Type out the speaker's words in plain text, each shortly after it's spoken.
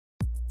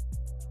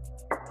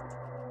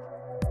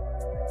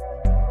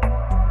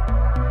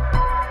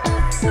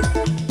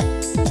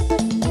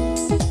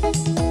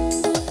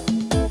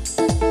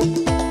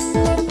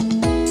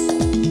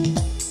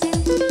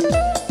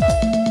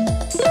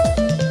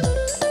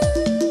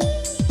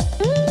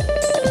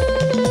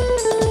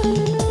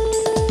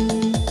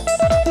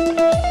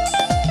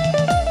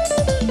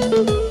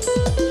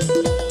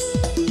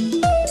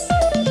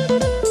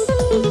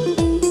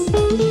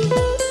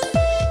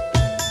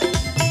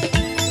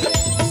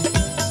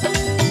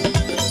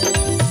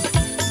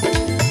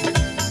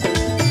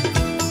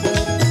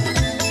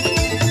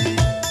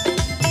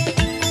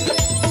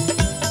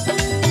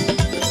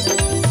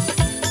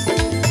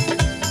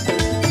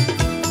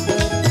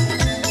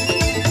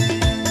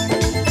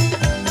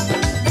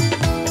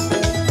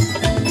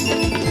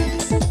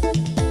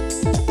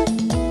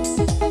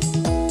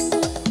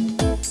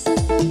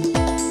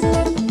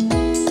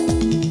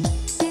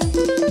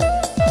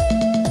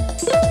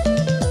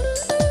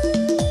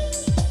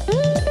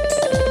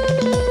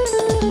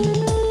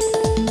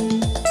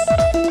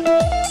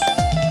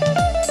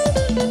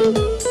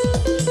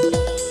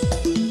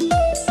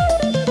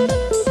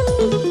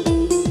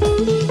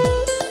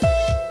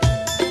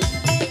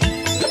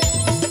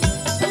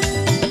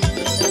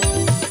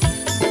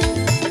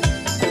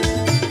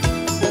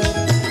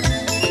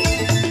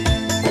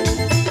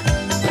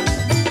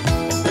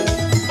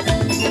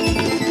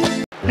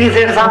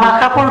নিজের জামা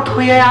কাপড়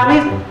ধুয়ে আমি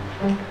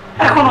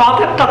এখন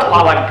অতটা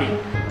ধোয়া লাগবে।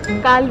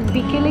 কাল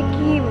বিকেলে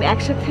কি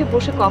একসাথে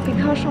বসে কফি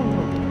খাওয়া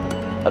সম্ভব?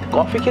 আর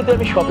কফি খেতে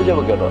আমি শপে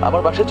যাবো কেন?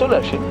 আমার বাসায় চলে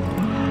আসেন,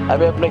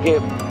 আমি আপনাকে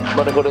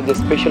মনে করেন যে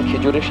স্পেশাল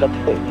খিচুড়ির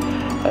সাথে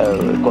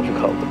কফি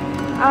খাওয়াবো।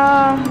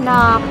 না,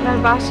 আপনার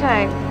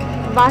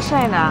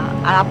বাসায় না,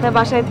 আর আপনার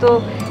বাসায় তো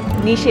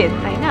নিষেধ,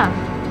 তাই না?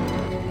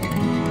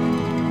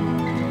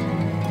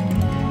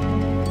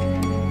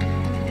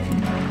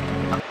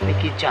 আপনি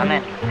কি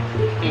জানেন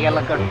এই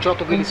এলাকার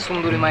যতগুলি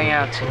সুন্দরী মাইয়া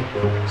আছে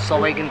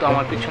সবাই কিন্তু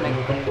আমার পিছনে।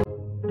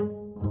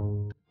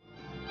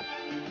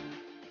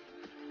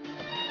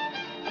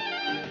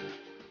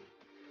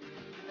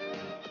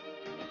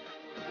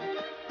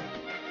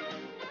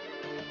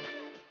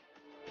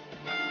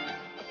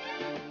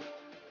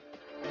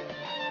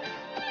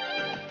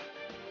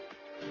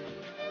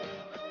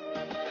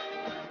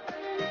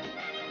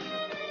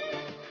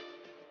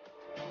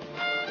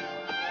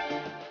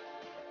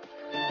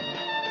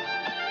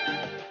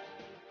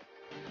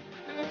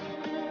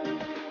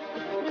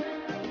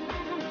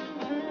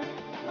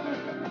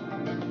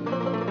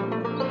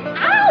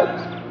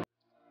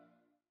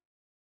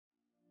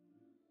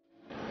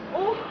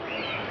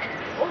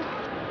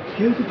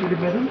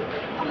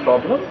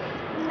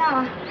 না,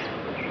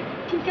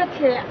 ঠিক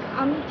আছে,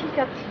 আমি ঠিক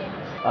আছি।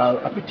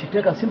 আপনি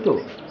ঠিকঠাক আছেন তো?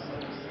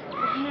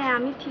 হ্যাঁ,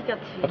 আমি ঠিক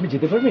আছি। আপনি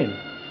যেতে পারবেন?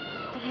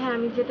 হ্যাঁ,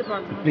 আমি যেতে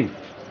পারবো। প্লিজ।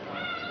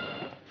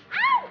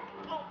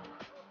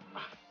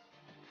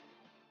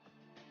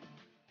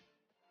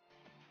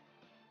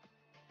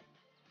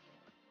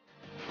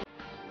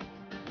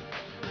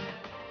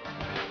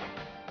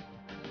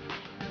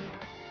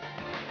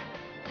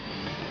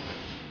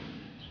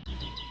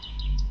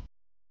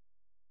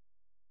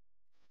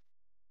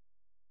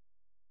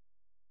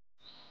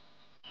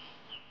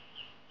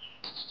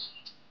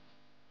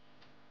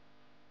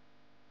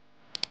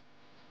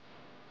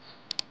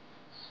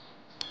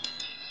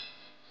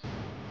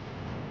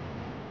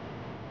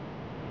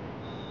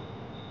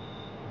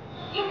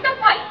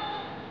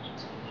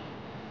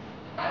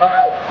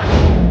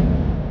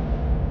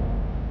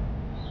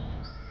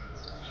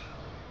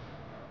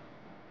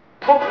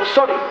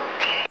 Sorry.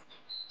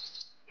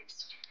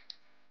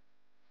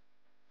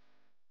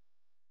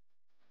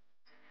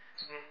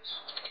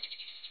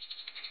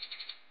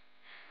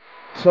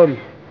 Sorry.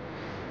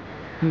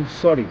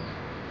 Sorry.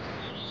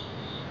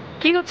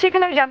 কি হচ্ছে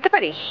এখানে আমি জানতে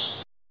পারি?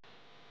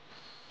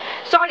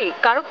 সরি,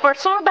 কারো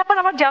পার্সোনাল ব্যাপার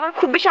আমার জানার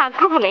খুব বেশি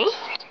আগ্রহ নেই,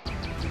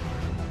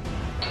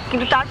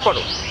 কিন্তু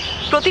তারপরও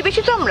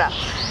প্রতিবেশী তো আমরা,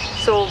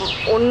 সো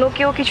অন্য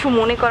কেউ কিছু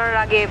মনে করার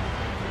আগে।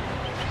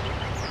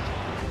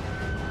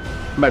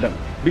 ম্যাডাম,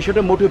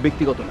 বিষয়টা মোটেও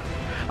ব্যক্তিগত না,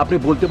 আপনি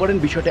বলতে পারেন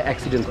বিষয়টা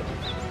অ্যাক্সিডেন্টগত।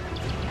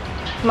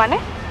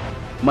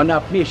 মানে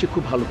আপনি এসে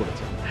খুব ভালো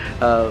করেছেন,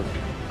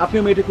 আপনি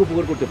মেয়েটাকে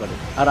উপকার করতে পারেন,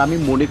 আর আমি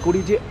মনে করি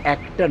যে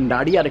একটা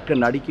নারী আর একটা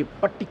নারীকে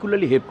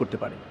পার্টিকুলারলি হেল্প করতে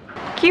পারে।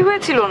 কি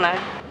হয়েছিল না?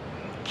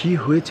 কি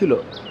হয়েছিল?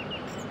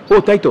 ও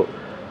তাই তো।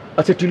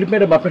 আচ্ছা টিউলিপ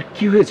ম্যাডাম, আপনার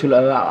কি হয়েছিল?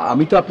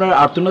 আমি তো আপনার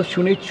আর্তনাদ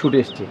শুনেই ছুটে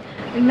এসেছি।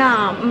 না,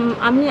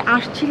 আমি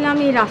আসছিলাম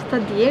এই রাস্তা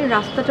দিয়ে,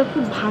 রাস্তাটা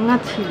খুব ভাঙা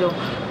ছিল,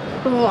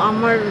 তো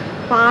আমার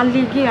পা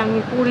লেগে আমি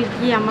পড়ে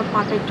গিয়ে আমার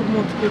পাটা একটু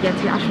মচকে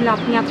গেছে। আসলে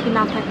আপনি আজকে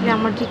না থাকলে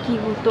আমার যে কি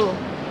হতো।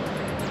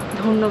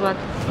 ধন্যবাদ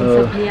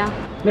ভাইয়া।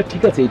 না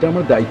ঠিক আছে, এটা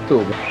আমার দায়িত্ব।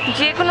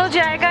 যে কোনো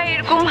জায়গায়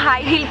এরকম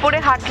হাই হিল পরে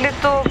হাঁটলে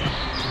তো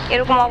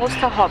এরকম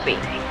অবস্থা হবে।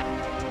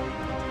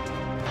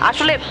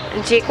 আসলে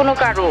যে কোনো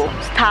কারো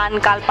স্থান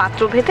কাল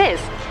পাত্র ভেদে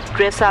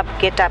ড্রেস আপ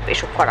গেট আপ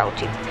এসব করা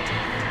উচিত।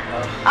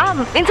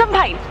 ইনসাম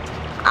ভাই,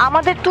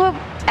 আমাদের তো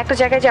একটা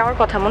জায়গায় যাওয়ার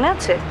কথা, মনে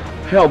আছে?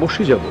 হ্যাঁ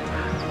অবশ্যই যাব।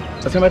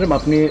 আচ্ছা ম্যাডাম,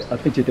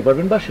 আপনি যেতে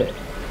পারবেন বাসায়?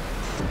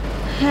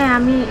 হ্যাঁ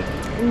আমি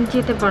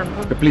যেতে পারবো।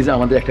 প্লিজ,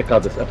 আমাদের একটা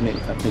কাজ আছে,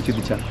 আপনি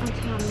যদি চান।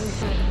 আচ্ছা আমি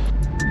যাই।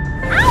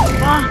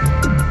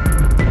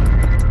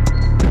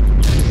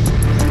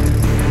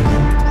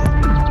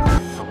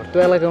 আমার তো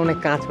এলাকায় অনেক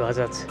কাজ বাজ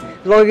আছে,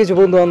 লগে কিছু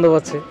বন্ধু বান্ধব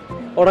আছে,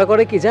 ওরা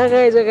করে কি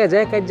জায়গায় জায়গায়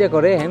যায় কাজ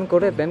করে, হ্যান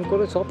করে ত্যান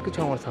করে, সব কিছু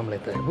আমার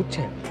সামলাতে হয়,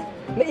 বুঝছেন?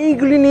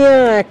 এইগুলি নিয়ে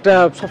একটা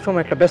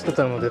সবসময় একটা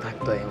ব্যস্ততার মধ্যে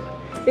থাকতে হয় আমার।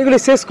 এগুলি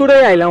শেষ করে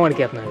আইলাম আর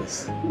কি আপনার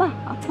কাছে। বাহ,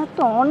 আপনার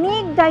তো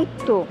অনেক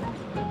দায়িত্ব,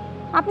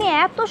 আপনি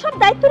এত সব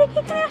দায়িত্ব রেখে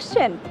এখানে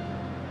আসছেন?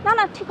 না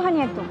না, ঠিক হয়নি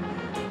একদম।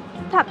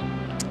 থাক,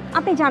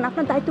 আপনি যান,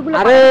 আপনার দায়িত্বগুলো।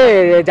 আরে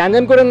জান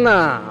করেন না,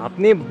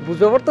 আপনি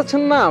বুঝতে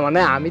পারতেছেন না, মানে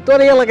আমি তো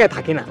আর এই এলাকায়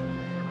থাকি না,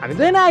 আমি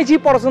তো এনে আইছি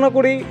পড়াশোনা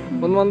করি,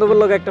 বন্ধু বান্ধবের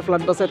লোক একটা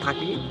ফ্ল্যাট বাসায়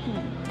থাকি,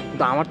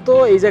 কিন্তু আমার তো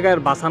এই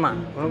জায়গার বাসা না,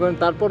 মনে করেন।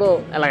 তারপরও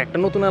এলাকা একটা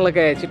নতুন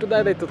এলাকায় আছি, একটু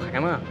দায়িত্ব থাকে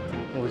না,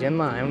 বুঝেন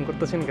না? এমন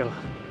করতেছেন কেন?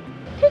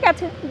 ঠিক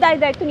আছে,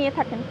 দায়িত্ব নিয়ে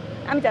থাকেন,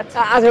 আমি যাচ্ছি।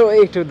 আচ্ছা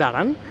একটু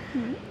দাঁড়ান,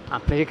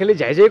 আপনি যে খালি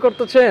যাই যাই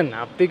করতেছেন,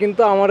 আপনি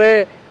কিন্তু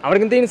আমার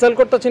কিন্তু ইনসাল্ট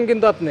করতেছেন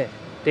কিন্তু আপনি,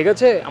 ঠিক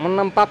আছে? আমার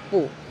নাম পাপ্পু,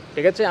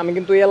 ঠিক আছে? আমি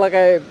কিন্তু এই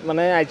এলাকায়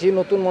মানে আইছি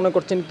নতুন, মনে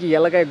করছেন কি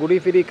এলাকায় ঘুরি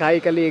ফিরি খাই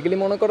খালি এগুলি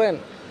মনে করেন?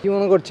 কি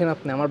মনে করছেন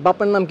আপনি? আমার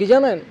বাপের নাম কি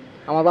জানেন?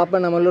 আমার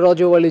বাপের নাম হলো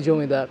রজব আলী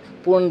জমিদার।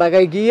 পুরান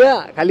ঢাকায় গিয়া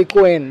খালি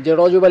কোয়েন যে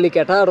রজব আলী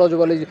কেঠা,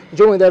 রজব আলী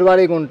জমিদার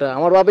বাড়ি কোনটা।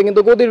 আমার বাপে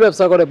কিন্তু গদির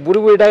ব্যবসা করে, বুড়ি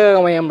বুড়ি টাকা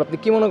কামাই আমরা। আপনি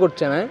কি মনে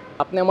করছেন? হ্যাঁ,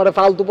 আপনি আমার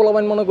ফালতু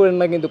পোলাপাইন মনে করেন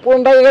না কিন্তু। পুরান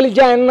ঢাকায় খালি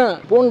যায় না,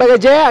 পুরান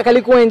ঢাকায় যায়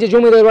খালি কোয়েন যে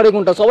জমিদার বাড়ি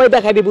কোনটা, সবাই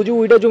দেখাই দি বুঝি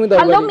ওইটা জমিদার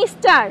বাড়ি। হ্যালো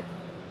মিস্টার,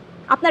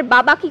 আপনার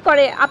বাবা কি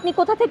করে, আপনি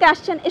কোথা থেকে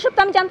আসছেন, এসব তো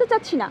আমি জানতে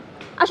চাচ্ছি না।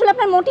 আসলে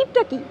আপনার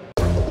মোটিভটা কি?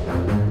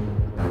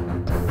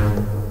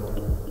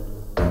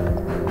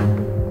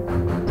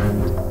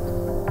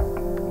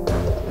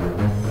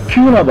 কি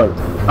হলো আবার?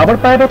 আবার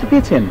পায়ে ব্যথা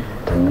পেয়েছেন?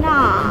 না,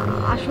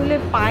 আসলে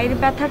পায়ের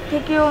ব্যথার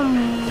থেকেও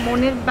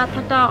মনের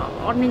ব্যথাটা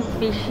অনেক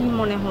বেশি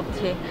মনে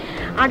হচ্ছে।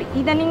 আর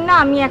ইদানিং না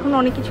আমি এখন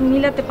অনেক কিছু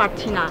মিলাতে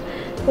পারছি না,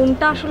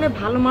 কোনটা আসলে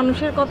ভালো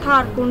মানুষের কথা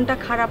আর কোনটা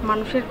খারাপ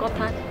মানুষের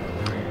কথা।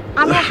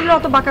 আমি আসলে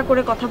অত বাঁকা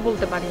করে কথা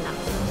বলতে পারি না।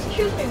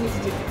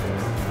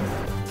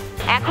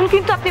 এখন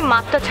কিন্তু আপনি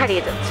মাত্রা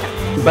ছাড়িয়ে যাচ্ছেন।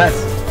 ব্যাস,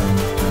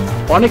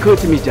 অনেক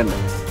হয়েছে মিস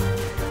জান্নাত।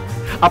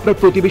 আপনার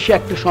প্রতিবেশী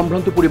একটা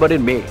সম্ভ্রান্ত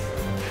পরিবারের মেয়ে,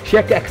 সে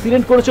একটা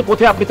অ্যাক্সিডেন্ট করেছে,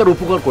 কোথায় আপনি তার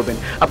উপকার করবেন,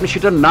 আপনি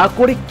সেটা না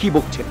করে কি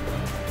বকছেন?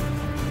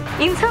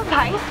 ইনসাফ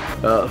ভাই,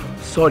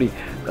 সরি,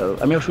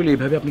 আমি আসলে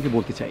এইভাবে আপনাকে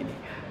বলতে চাইনি।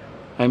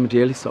 I am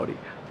really sorry.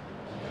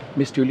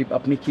 Miss tulip,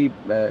 আপনি কি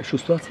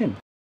সুস্থ আছেন?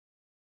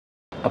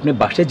 আপনি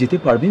বাসায় যেতে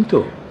পারবেন তো?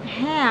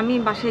 হ্যাঁ, আমি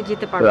বাসায়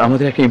যেতে পারবো।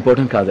 আমাদের একটা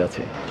ইম্পর্টেন্ট কাজ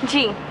আছে।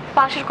 জি,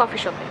 পাশের কফি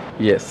শপে।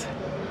 ইয়েস,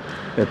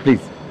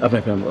 প্লিজ আপনি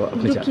যান।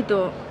 দুঃখিত,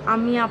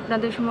 আমি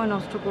আপনাদের সময়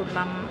নষ্ট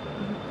করলাম।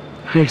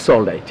 It's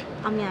all right.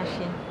 আমি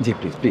আসি। জি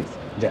প্লিজ প্লিজ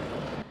যান।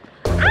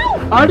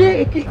 আরে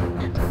কি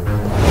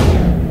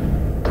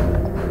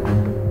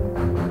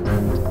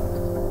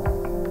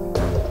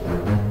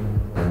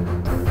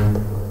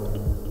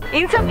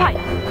ইনসাফ ভাই,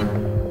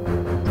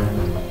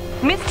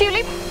 মিস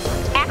টিউলিপ,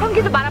 এখন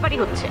কিন্তু বাড়াবাড়ি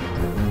হচ্ছে।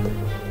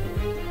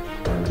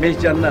 মিস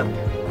জান্নাত,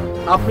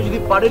 আপনি যদি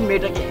পারেন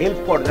মেয়েটাকে হেল্প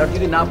করেন, আর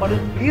যদি না পারেন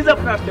প্লিজ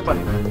আপনি আসতে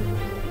পারেন।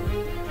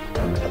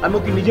 আমি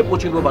ওকে নিজে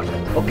পৌঁছে দেবো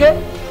বাসায়, ওকে?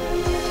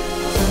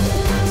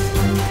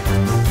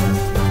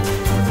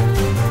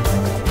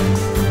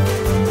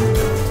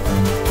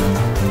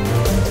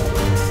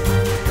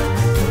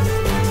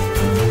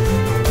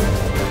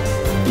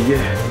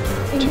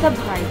 ইনসাফ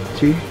ভাই,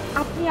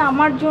 আপনি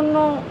আমার জন্য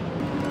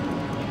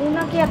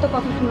ওনাকে এত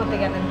কথা শোনাতে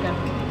গেলেন কেন?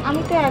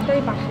 আমি তো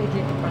একাই বাসায়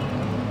যেতে পারতাম।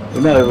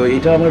 না,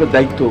 এটা আমার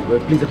দায়িত্ব।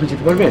 প্লিজ আপনি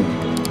যেতে পারবেন?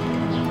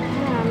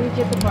 হ্যাঁ, আমি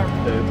যেতে পারবো।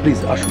 প্লিজ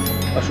আসুন,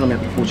 আসুন, আমি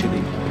আপনাকে পৌঁছে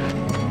দিই।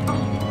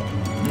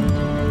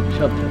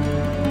 সাবধানে।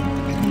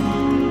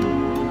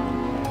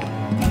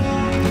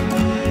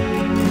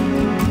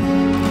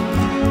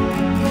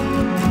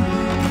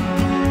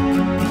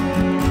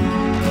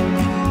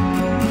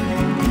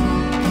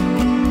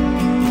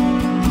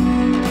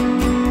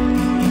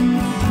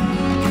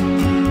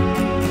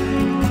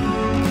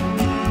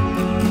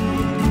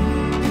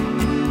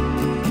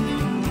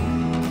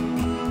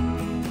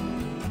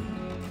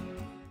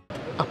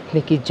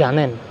 আপনি কি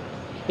জানেন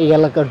এই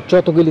এলাকার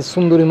যতগুলি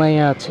সুন্দরী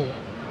মাইয়া আছে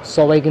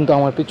সবাই কিন্তু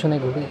আমার পিছনে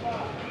ঘুরে?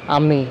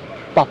 আমি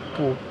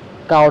পাপ্পু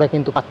কাউরে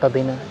কিন্তু পাত্তা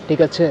দিই না, ঠিক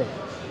আছে?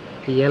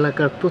 এই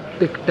এলাকার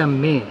প্রত্যেকটা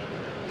মেয়ে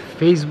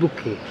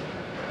ফেসবুকে,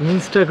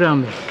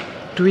 ইনস্টাগ্রামে,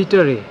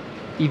 টুইটারে,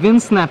 ইভেন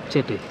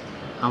স্ন্যাপচ্যাটে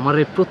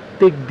আমারে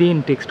প্রত্যেক দিন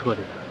টেক্সট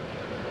করে।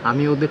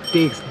 আমি ওদের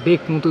টেক্সট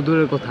দেখ মতো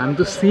দূরের কথা, আমি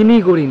তো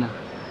সিনই করি না,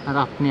 আর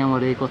আপনি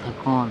আমার এই কথা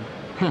কন?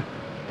 হ্যাঁ,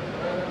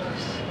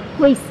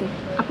 হয়েছে,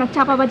 আপনার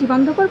চাপাবাজি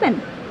বন্ধ করবেন?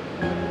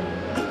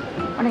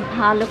 অনেক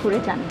ভালো করে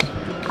জানেন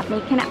আপনি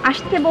এখানে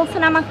আসতে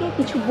বলছেন, আমাকে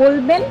কিছু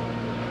বলবেন,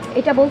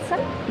 এটা বলছেন।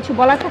 কিছু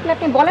বলার থাকলে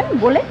আপনি বলেন,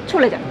 বলে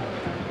চলে যান।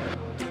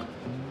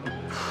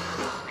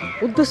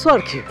 উদ্দেশ্য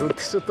আর কি,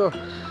 উদ্দেশ্য তো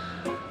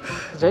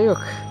যাই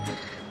হোক,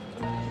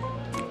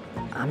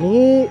 আমি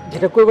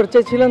যেটা করবার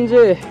চাইছিলাম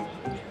যে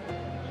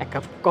এক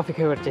কাপ কফি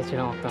খাবার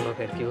চাইছিলাম আপনার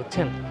লোকের, কি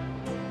বুঝছেন?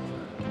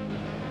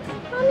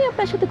 আমি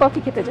আপনার সাথে কফি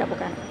খেতে যাব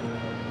কেন?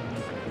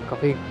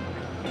 কফি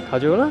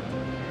খাওয়া যাবে না?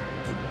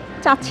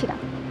 চাচ্ছি না,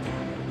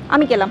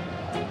 আমি গেলাম।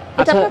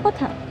 এটা আপনার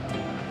কথা?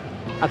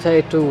 আচ্ছা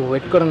একটু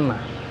ওয়েট করেন না,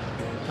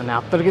 মানে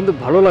আপনার কিন্তু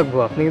ভালো লাগবে,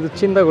 আপনি কিন্তু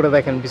চিন্তা করে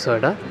দেখেন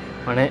বিষয়টা,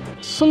 মানে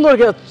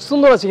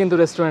সুন্দর আছে কিন্তু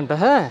রেস্টুরেন্টটা।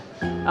 হ্যাঁ,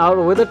 আর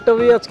ওয়েদারটাও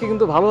আজকে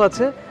কিন্তু ভালো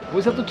আছে,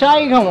 ওইসব তো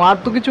চাই খামো, আর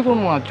তো কিছু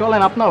করবো না।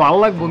 চলেন, আপনার ভালো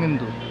লাগবো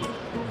কিন্তু।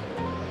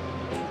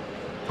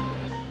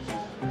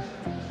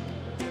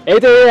 এই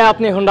তো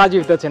আপনি এখন রাজি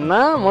হইতেছেন না,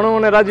 মনে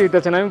মনে রাজি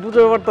হইতেছেন, আমি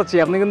বুঝতে পারতেছি।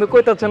 আপনি কিন্তু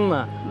কইতাছেন না,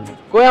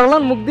 কই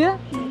আসলেন মুখ দিয়ে?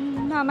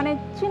 না মানে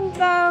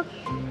চিন্তা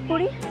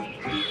করি।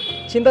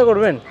 চিন্তা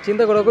করবেন?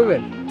 চিন্তা করা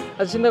কইবেন?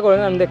 আচ্ছা চিন্তা করেন,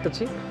 আমি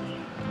দেখতেছি।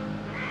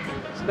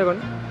 চিন্তা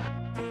করেন।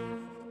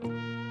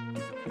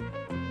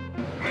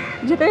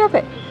 যেতে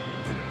হবে?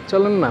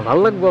 চলেন না,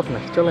 ভালো লাগবো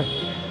আপনার, চলেন।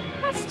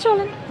 আচ্ছা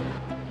চলেন।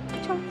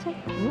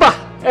 বাহ,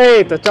 এই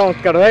তো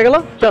চমৎকার হয়ে গেল।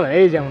 চলেন,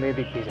 এই যে আমরা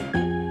এদিক দিয়ে যাই।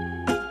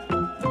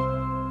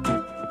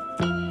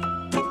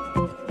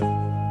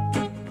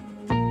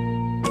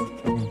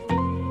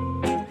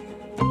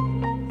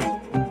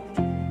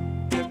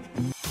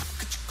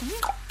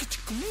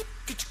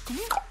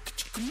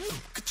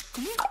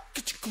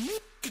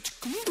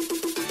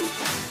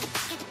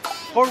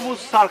 হরমুজ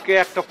স্যারকে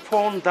একটা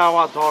ফোন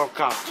দেওয়া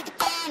দরকার,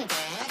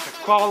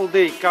 কল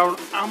দেই, কারণ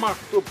আমার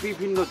তো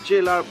বিভিন্ন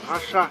জেলার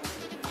ভাষা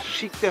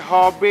শিখতে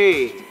হবে।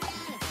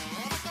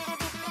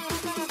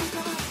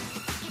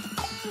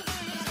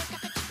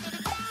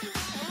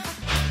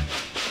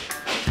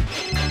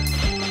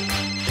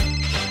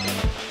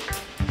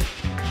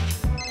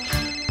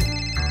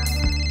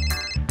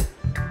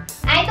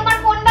 তোমার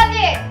ফোন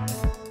বাজে।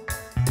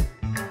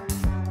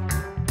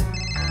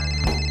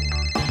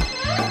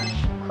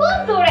 খুব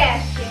দৌড়ে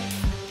আসছে,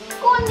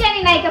 কোন জানি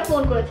নায়িকা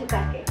ফোন করেছে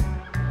তাকে।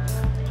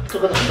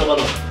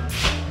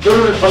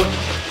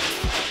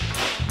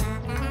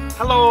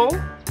 হ্যালো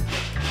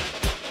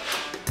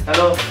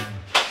হ্যালো,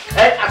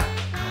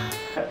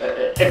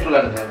 একটু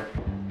লাগবে।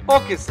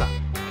 Okay sir.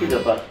 কি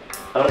ব্যাপার?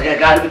 আমাকে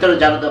গাড়ির ভিতরে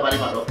জানাতে পারি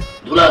মারো,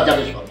 ধুলা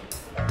জানিস সব।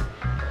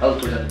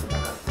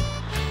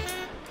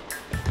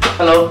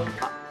 হ্যালো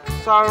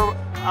স্যার,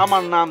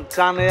 আমার নাম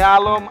জানে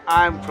আলম,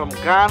 আই এম ফ্রম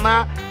গানা।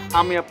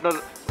 আমি আপনার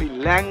ওই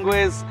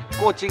ল্যাঙ্গুয়েজ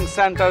কোচিং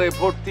সেন্টারে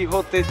ভর্তি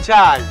হতে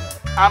চাই।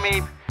 আমি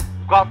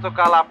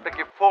গতকাল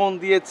আপনাকে ফোন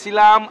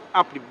দিয়েছিলাম,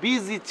 আপনি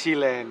বিজি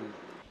ছিলেন।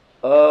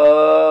 ও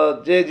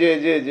জি জি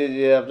জি জি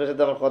জি, আপনার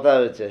সাথে আমার কথা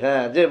হয়েছে।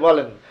 হ্যাঁ জি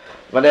বলেন।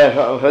 মানে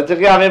হয়েছে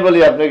কি, আমি বলি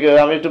আপনাকে,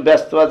 আমি একটু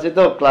ব্যস্ত আছি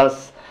তো, ক্লাস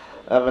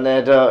মানে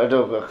এটা একটু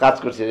কাজ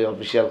করছি,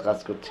 অফিসিয়াল কাজ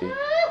করছি।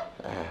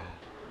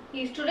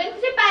 স্টুডেন্ট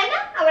যে পায় না,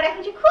 আবার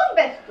এখন যে খুব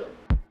ব্যস্ত।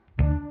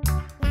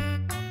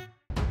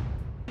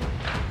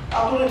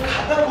 আপনার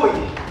খাতা কই?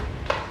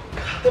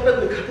 খাতাটা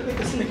খাতা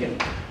পেতেছি না কেন?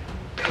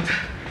 খাতা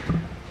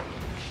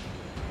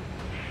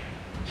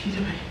কি রে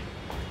ভাই,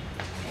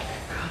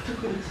 খাতা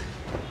করেছে?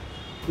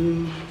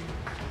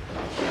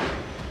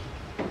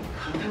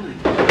 খাতা নাই।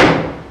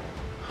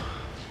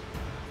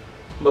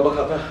 বাবা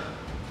খাতা,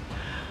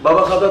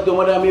 বাবা খাতা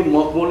তোমার আমি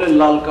মখমলের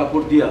লাল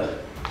কাপড় দিয়া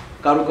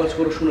কারো কাজ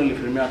করে সোনালি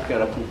ফ্রেমে আটকে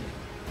রাখুন।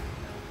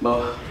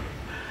 বাবা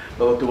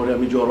বাবা তোমার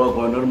আমি জড়া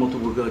গয়নার মতো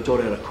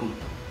জড়ে রাখুন।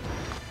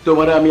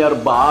 তোমার আমি আর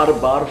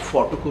বারবার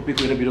ফটোকপি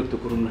করে বিরক্ত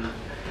করুন না।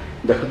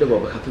 দেখা দাও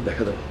বাবা, খাতা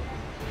দেখা দাও।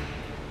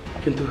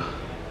 কিন্তু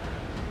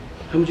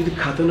আমি যদি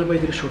খাতা না পাই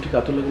তাহলে সঠিক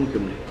আতর লাগানো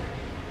কেমনে?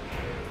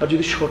 আর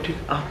যদি সঠিক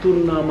আতর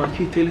না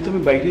মাখি তাহলে তো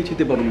আমি বাইরে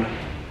যেতে পারবো না।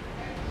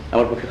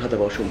 আমার পক্ষে খাতা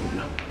পাওয়া সম্ভব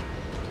না।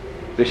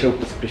 প্রেশার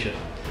উঠতেছে, প্রেশার।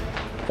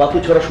 পাতু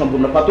ছড়া সম্ভব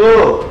না। পাতু,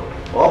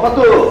 ও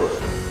পাতু,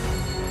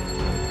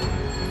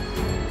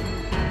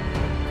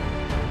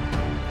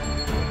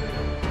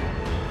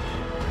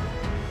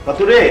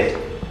 পাতু রে।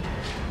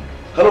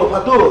 হ্যালো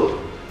পাতু,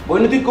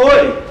 বইনতি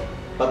কই?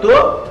 পাতু,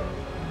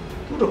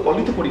 তুই তো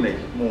কলই তো করি নাই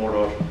মোর।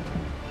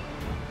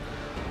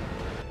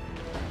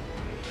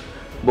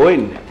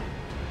 বইন,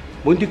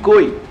 বইনতি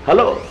কই?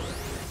 হ্যালো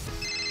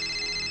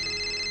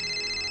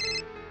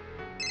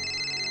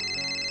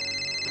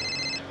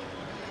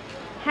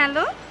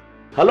হ্যালো,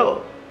 হ্যালো,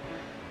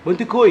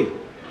 বইনতি কই?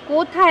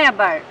 কোথায়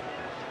আবার?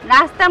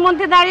 রাস্তার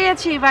মধ্যে দাঁড়িয়ে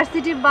আছি,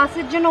 ভার্সিটির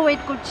বাসের জন্য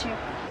ওয়েট করছি।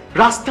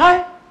 রাস্তায়?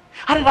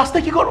 আরে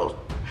রাস্তায় কি করো?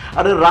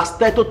 আরে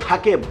রাস্তায় তো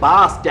থাকে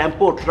বাস,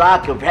 টেম্পো,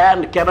 ট্রাক, ভ্যান,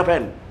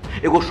 ক্যারাভ্যান।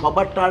 এগুলো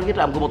সবার টার্গেট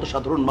আমার মতো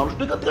সাধারণ মানুষ।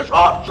 এখান থেকে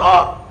সর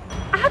সর।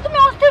 আহা, তুমি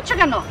অস্থির হচ্ছ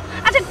কেন?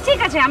 আচ্ছা ঠিক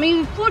আছে, আমি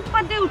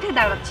ফুটপাতে উঠে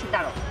দাঁড়াচ্ছি,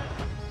 দাঁড়াও।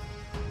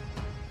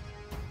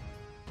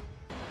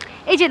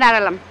 এই যে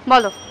দাঁড়ালাম,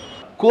 বলো।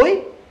 কই?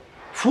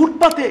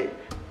 ফুটপাতে?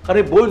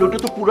 আরে বই ওটা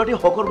তো পুরাটি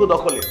হকর্গ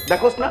দখলে,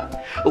 দেখোস না?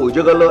 ওই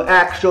যে গেল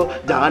 100,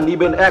 যান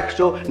নিবেন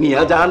 100,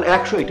 নিয়ে যান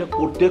 100। এটা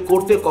করতে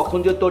করতে কখন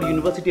যে তোর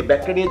ইউনিভার্সিটি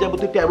ব্যাগটা নিয়ে যাবো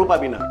তুই টেরও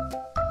পাবি না।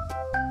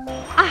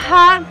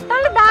 আহা,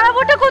 তাহলে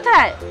দাঁড়াবোটা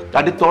কোথায়?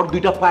 তাহলে তোর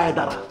দুইটা পায়ে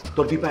দাঁড়া,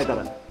 তোর দুই পায়ে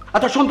দাঁড়ান।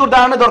 আচ্ছা শোন, তোর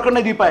দাঁড়ানোর দরকার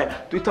নাই দুই পায়ে,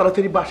 তুই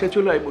তাড়াতাড়ি বাসায়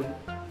চলে আয় বোন,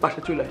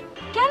 বাসায় চলে আয়।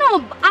 কেন,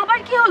 আবার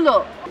কি হলো?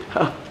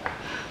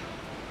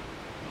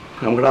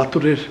 আমরা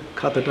আতরের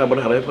খাতাটা আবার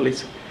হারাই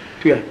ফেলেছি,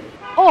 তুই আয়।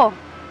 ও,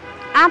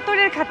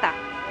 আতরের খাতা,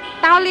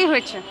 তাহলেই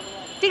হয়েছে।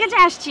 ঠিক আছে,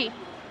 আসছি।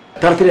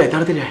 তাড়াতাড়ি আয়,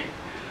 তাড়াতাড়ি আয়।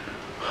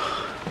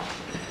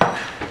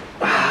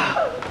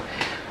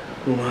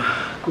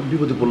 কোন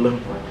বিপদে পড়লাম,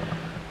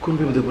 কোন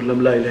বিপদে পড়লাম।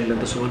 লা ইলাহা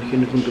ইল্লাল্লাহ সুবহানাকা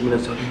ইন্নী কুনতু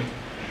মিনাজ জালিমিন।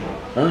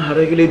 হ্যাঁ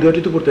হারাই গেলে এই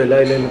দুয়াটি তো পড়তে হয়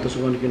লাই লাই তো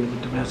সুবান কেন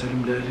তুমি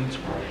আসালিম লাই লাই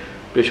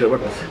প্রেশার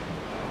বাড়তেছে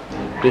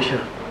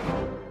প্রেশার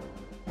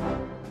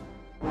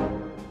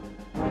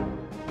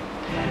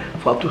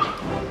ফাতু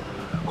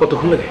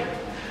কতক্ষণ লাগে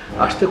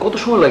আসতে কত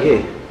সময় লাগে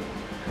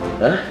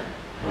হ্যাঁ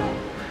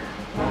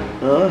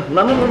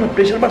না না না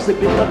প্রেশার বাড়ছে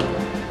প্রেশার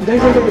যাই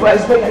যাই যাই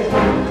আইস ভাই আইস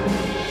ভাই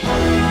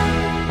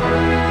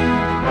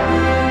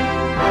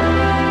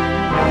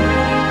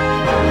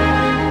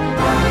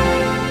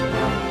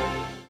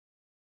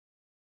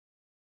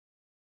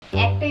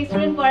একটা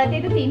স্টুডেন্ট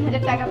পড়াতেই তো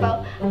 3000 টাকা পাও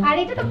আর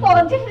এটা তো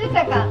 50000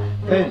 টাকা।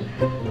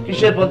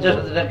 কিসের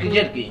 50000 টাকা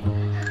কিসের কি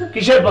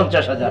কিসের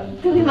 50000?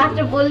 তুমি মাত্র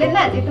বললে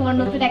না যে তোমার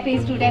নতুন একটা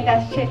স্টুডেন্ট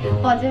আসছে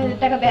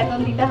 50000 টাকা বেতন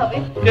দিতে হবে।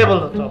 কে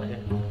বললো তোকে?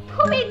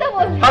 তুমিই তো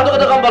বললে। ফালতু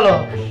কথা কম বলো।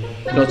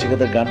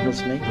 নচিকেতার গান নোস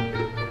নাই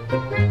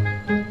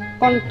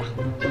কোনটা?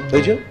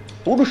 ওই যে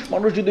পুরুষ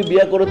মানুষ যদি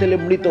বিয়ে করে তাহলে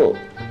মৃত,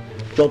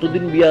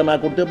 যতদিন বিয়ে না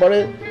করতে পারে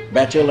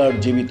ব্যাচেলার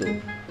জীবিত।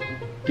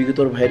 তুই কি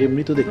তোর ভাইয়ের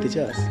মৃত দেখতে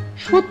চাস?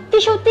 সত্যি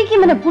সত্যি কি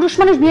মানে পুরুষ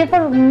মানুষ বিয়ের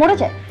পর মরে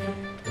যায়?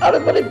 আরে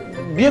মানে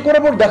বিয়ে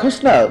করার পর দেখোস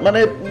না মানে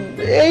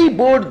এই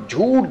বোর্ড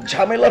ঝুট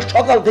ঝামেলা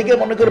সকাল থেকে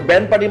মনে করে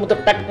ব্যান্ড পার্টির মতো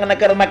টাক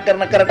নাকার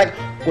টাক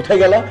কোথায়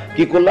গেলা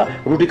কি করলা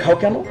রুটি খাও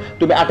কেন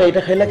তুমি আটা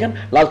এটা খাইলা কেন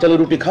লাল চালের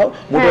রুটি খাও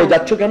মোটা হয়ে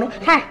যাচ্ছ কেন?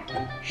 হ্যাঁ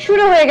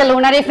শুরু হয়ে গেল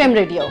ওনার এফএম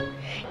রেডিও।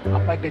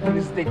 আপনার একটা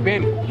জিনিস দেখবেন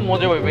খুব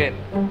মজা পাবেন।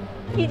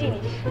 কি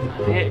জিনিস?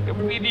 একটা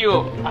ভিডিও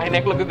আইন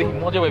এক লোকে দেখি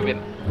মজা পাবেন।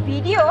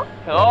 ভিডিও?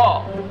 ও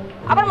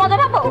আবার মজা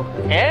পাবো?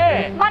 হ্যাঁ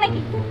মানে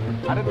কি?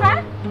 আরে হ্যাঁ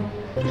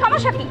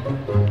সমস্যা কি?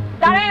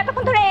 দাঁড়াও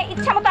এতক্ষণ ধরে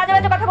ইচ্ছা মতো আজে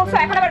বাজে কথা বলছো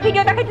এখন আবার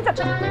ভিডিও দেখাইতে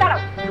চাচ্ছ? দাঁড়াও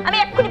আমি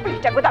এক্ষুনি পুলিশ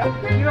ডাকবো দাঁড়াও।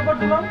 কি ব্যাপার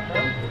দিলাম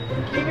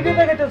কি ভিডিও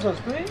দেখাইতেছস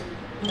তুই?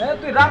 হ্যাঁ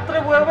তুই রাত্রে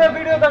বয়ে বয়ে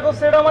ভিডিও দেখো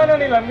সেটা মাইনা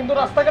নিলাম কিন্তু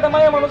রাস্তাঘাটে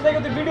মায়া মানুষ দেখে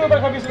তুই ভিডিও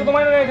দেখাবি সেটা তো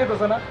মাইনা নিয়ে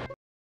যেতেছে না।